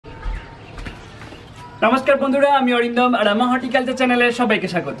নমস্কার বন্ধুরা, আমি অরিন্দম আর আমার হর্টিকালচার চ্যানেলে সবাইকে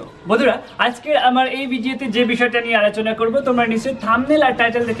স্বাগত। বন্ধুরা, আজকে আমার এই ভিডিওতে যে বিষয়টা নিয়ে আলোচনা করব, তোমরা নিশ্চয়ই থাম্বনেল আর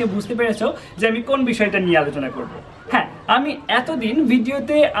টাইটেল দেখে বুঝতে পেরেছো যে আমি কোন বিষয়টা নিয়ে আলোচনা করব। হ্যাঁ, আমি এতদিন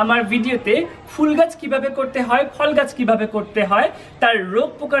আমার ভিডিওতে ফুল গাছ কিভাবে করতে হয়, ফল গাছ কিভাবে করতে হয়, তার রোগ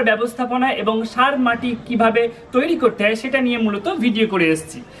পোকার ব্যবস্থাপনা এবং সার মাটি কিভাবে তৈরি করতে হয় সেটা নিয়ে মূলত ভিডিও করে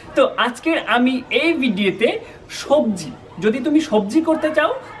এসেছি। তো আজকের আমি এই ভিডিওতে সবজি, যদি তুমি সবজি করতে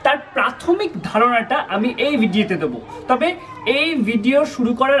চাও তার প্রাথমিক ধারণাটা আমি এই ভিডিওতে দেবো। তবে এই ভিডিও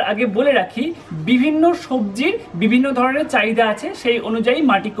শুরু করার আগে বলে রাখি, বিভিন্ন সবজির বিভিন্ন ধরনের চাহিদা আছে, সেই অনুযায়ী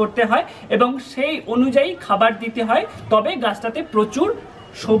মাটি করতে হয় এবং সেই অনুযায়ী খাবার দিতে হয়, তবে গাছটাতে প্রচুর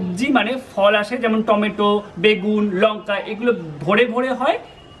সবজি মানে ফল আসে। যেমন টমেটো, বেগুন, লঙ্কা এগুলো ভরে ভরে হয়,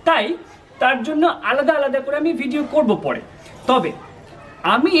 তাই তার জন্য আলাদা আলাদা করে আমি ভিডিও করব পরে। তবে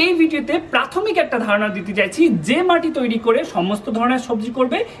আমি এই ভিডিওতে প্রাথমিক একটা ধারণা দিতে চাইছি, যে মাটি তৈরি করে সমস্ত ধরনের সবজি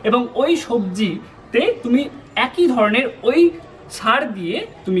করবে এবং ওই সবজিতে তুমি একই ধরনের ওই সার দিয়ে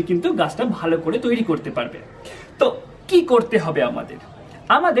তুমি কিন্তু গাছটা ভালো করে তৈরি করতে পারবে। তো কি করতে হবে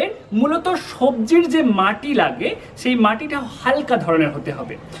আমাদের মূলত সবজির যে মাটি লাগে সেই মাটিটা হালকা ধরনের হতে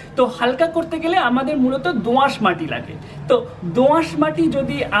হবে। তো হালকা করতে গেলে আমাদের মূলত দোআঁশ মাটি লাগে। তো দোআঁশ মাটি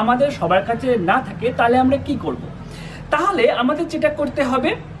যদি আমাদের সবার কাছে না থাকে তাহলে আমরা কি করব? তাহলে আমাদের যেটা করতে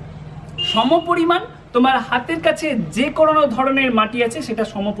হবে, সমপরিমাণ তোমার হাতের কাছে যে কোনো ধরনের মাটি আছে সেটা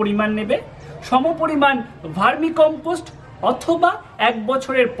সমপরিমাণ নেবে। সমপরিমাণ ভার্মি কম্পোস্ট অথবা 1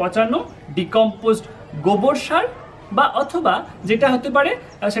 বছরের পচানো ডিকম্পোস্ট গোবর সার, বা অথবা যেটা হতে পারে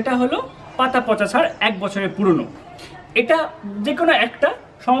সেটা হলো পাতা পচা সার 1 বছরের পুরনো, এটা যে কোনো একটা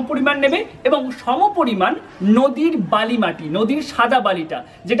সমপরিমাণ নেবে। এবং সমপরিমাণ নদীর বালি মাটি, নদীর সাদা বালিটা,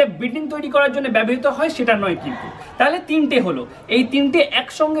 যেটা বিল্ডিং তৈরি করার জন্য ব্যবহৃত হয় সেটা নয় কিন্তু। তাহলে 3টে হলো, এই 3টে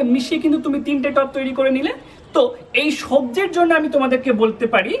একসঙ্গে মিশিয়ে কিন্তু তুমি 3টে টব তৈরি করে নিলে। তো এই সবজির জন্য আমি তোমাদেরকে বলতে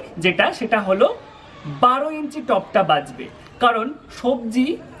পারি সেটা হলো 12 ইঞ্চি টবটা বাঁচবে, কারণ সবজি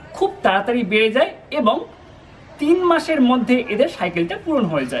খুব তাড়াতাড়ি বেড়ে যায় এবং 3 মাসের মধ্যে এদের সাইকেলটা পূরণ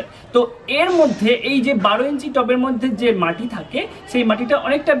হয়ে যায়। তো এর মধ্যে এই যে 12 ইঞ্চি টবের মধ্যে যে মাটি থাকে সেই মাটিটা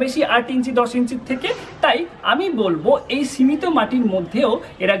অনেকটা বেশি 8 ইঞ্চি 10 ইঞ্চির থেকে, তাই আমি বলবো এই সীমিত মাটির মধ্যেও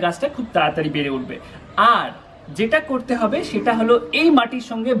এরা গাছটা খুব তাড়াতাড়ি বেড়ে উঠবে। আর যেটা করতে হবে সেটা হলো এই মাটির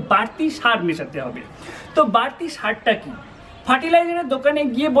সঙ্গে বাড়তি সার মেশাতে হবে। তো বাড়তি সারটা কি? ফার্টিলাইজারের দোকানে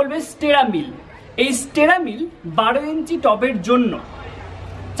গিয়ে বলবে স্টেরামিল। এই স্টেরামিল 12 ইঞ্চি টবের জন্য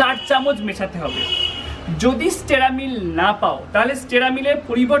 4 চামচ মেশাতে হবে। যদি স্টেরামিল না পাও তাহলে স্টেরামিলের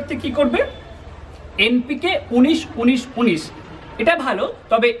পরিবর্তে কি করবে? এনপিকে 19-19-19, এটা ভালো,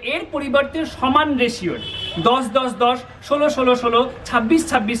 তবে এর পরিবর্তে সমান রেশিওর 10-10-10, 16-16-16,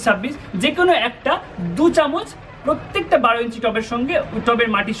 26-26-26 যে কোনো একটা 2 চামচ প্রত্যেকটা 12 ইঞ্চি টবের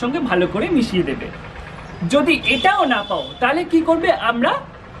মাটির সঙ্গে ভালো করে মিশিয়ে দেবে। যদি এটাও না পাও তাহলে কি করবে? আমরা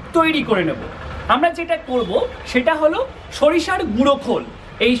তৈরি করে নেব। আমরা যেটা করব সেটা হলো সরিষার গুঁড়ো খোল।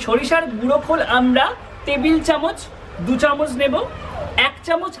 এই সরিষার গুঁড়ো খোল আমরা টেবিল চামচ 2 চামচ নেব, 1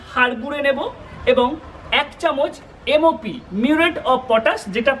 চামচ হাড় গুঁড়ে নেব এবং 1 চামচ এমওপি মিউরেট অফ পটাশ,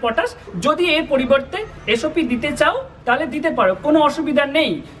 যেটা পটাশ। যদি এর পরিবর্তে এসওপি দিতে চাও তাহলে দিতে পারো, কোনো অসুবিধা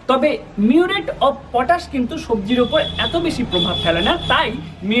নেই। তবে মিউরেট অফ পটাশ কিন্তু সবজির উপর এত বেশি প্রভাব ফেলে না, তাই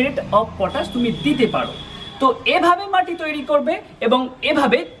মিউরেট অফ পটাশ তুমি দিতে পারো। তো এভাবে মাটি তৈরি করবে এবং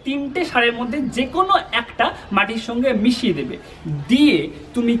এভাবে 3টে সারের মধ্যে যে কোনো একটা মাটির সঙ্গে মিশিয়ে দেবে, দিয়ে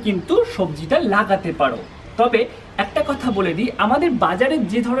তুমি কিন্তু সবজিটা লাগাতে পারো। তবে একটা কথা বলে দিই, আমাদের বাজারে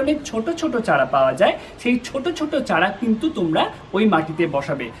যে ধরনের ছোট ছোট চারা পাওয়া যায় সেই ছোট ছোট চারা কিন্তু তোমরা ওই মাটিতে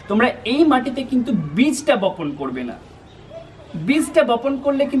বসাবে। তোমরা এই মাটিতে কিন্তু বীজটা বপন করবে না। বীজটা বপন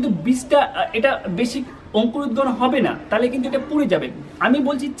করলে কিন্তু বীজটা এটা বেশি অঙ্কুরোদ্গম হবে না, তাহলে কিন্তু এটা পুড়ে যাবে। আমি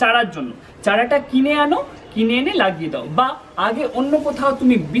বলছি চারার জন্য, চারাটা কিনে আনো, কিনে এনে লাগিয়ে দাও, বা আগে অন্য কোথাও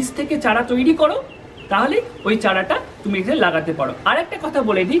তুমি বীজ থেকে চারা তৈরি করো, তাহলে ওই চারাটা তুমি এখানে লাগাতে পারো। আর একটা কথা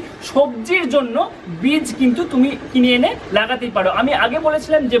বলে দিই, সবজির জন্য বীজ কিন্তু তুমি কিনে এনে লাগাতেই পারো। আমি আগে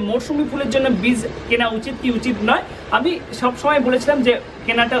বলেছিলাম যে মৌসুমি ফুলের জন্য বীজ কেনা উচিত কি উচিত নয়, আমি সবসময় বলেছিলাম যে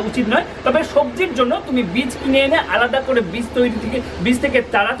কেনাটা উচিত নয়। তবে সবজির জন্য তুমি বীজ কিনে এনে আলাদা করে বীজ থেকে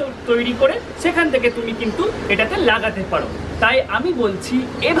চারা তৈরি করে সেখান থেকে তুমি কিন্তু এটাতে লাগাতে পারো। তাই আমি বলছি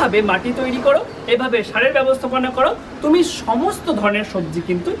এভাবে মাটি তৈরি করো, এভাবে সারের ব্যবস্থাপনা করো, তুমি সমস্ত ধরনের সবজি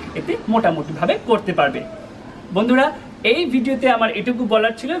কিন্তু এতে মোটামুটিভাবে করতে পারবে। বন্ধুরা, এই ভিডিওতে আমার এটুকু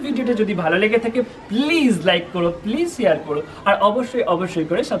বলার ছিল। ভিডিওটা যদি ভালো লেগে থাকে প্লিজ লাইক করো, প্লিজ শেয়ার করো, আর অবশ্যই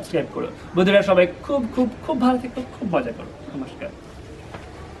করে সাবস্ক্রাইব করো। বন্ধুরা, সবাই খুব খুব খুব ভালো থেকো, খুব মজা করো। নমস্কার।